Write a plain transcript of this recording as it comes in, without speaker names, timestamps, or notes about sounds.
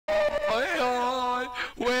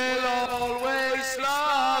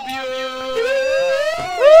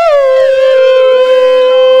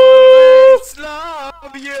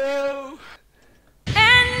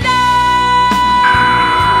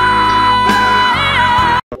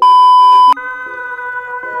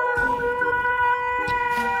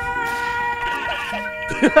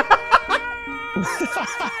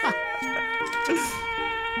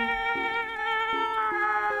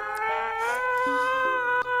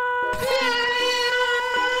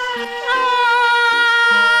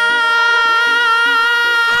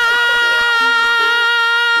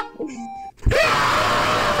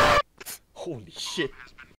Holy shit.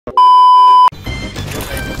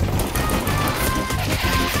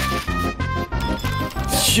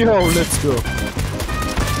 Yo, let's go.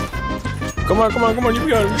 Come on, come on, come on, you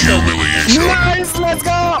got it. Humiliation. Nice, let's go!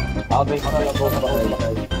 I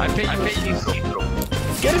pay you.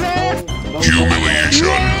 Get his ass! Humiliation.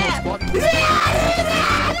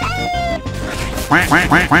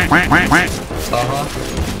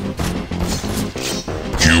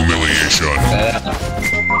 Humiliation.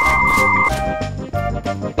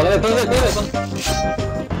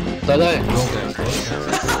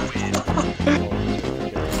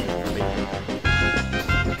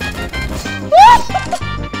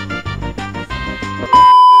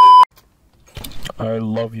 I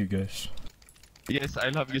love you guys. Yes, I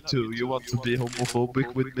love you too. You want to be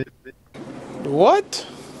homophobic with me? What?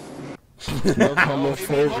 Not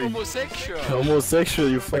homophobic. Homosexual. Homosexual,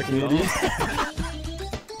 you fucking idiot.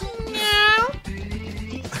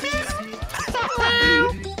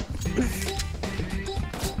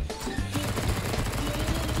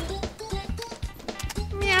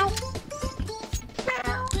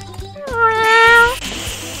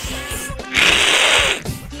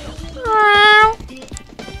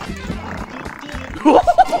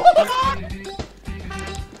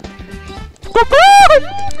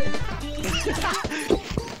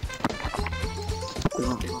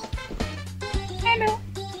 Hello.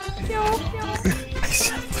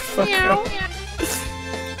 Shut the fuck up.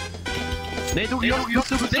 Nej, du gör just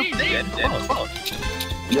det igen.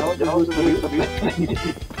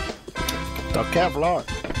 Ta Kevlar.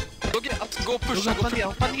 Okej, att gå och pusha. Hoppa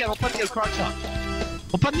ner och croucha.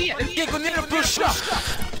 Hoppa ner! Okej, gå ner och pusha!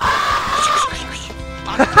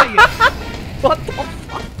 What the fuck?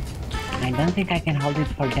 I don't think I can hold it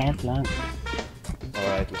for that long.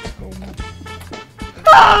 Alright, let's go.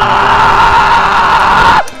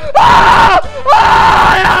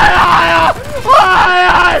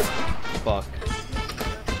 Fuck.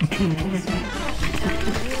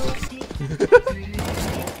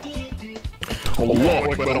 Allah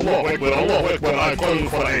Akbar, Allah Akbar, Allah Akbar, I'm coming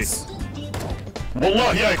for ace.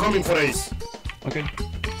 Wallahi, I'm coming for ace. Okay.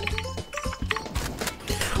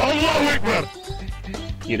 Allah Akbar!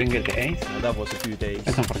 You didn't get the ace? No, that was a few days.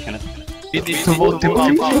 That's unfortunate. We need to vote him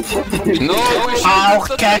out. No, I'll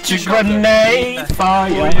catch a grenade for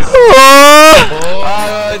you.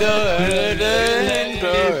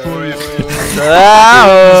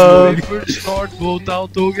 Start vote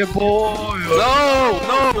out Doggy Boy.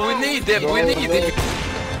 No, we need them, we need them.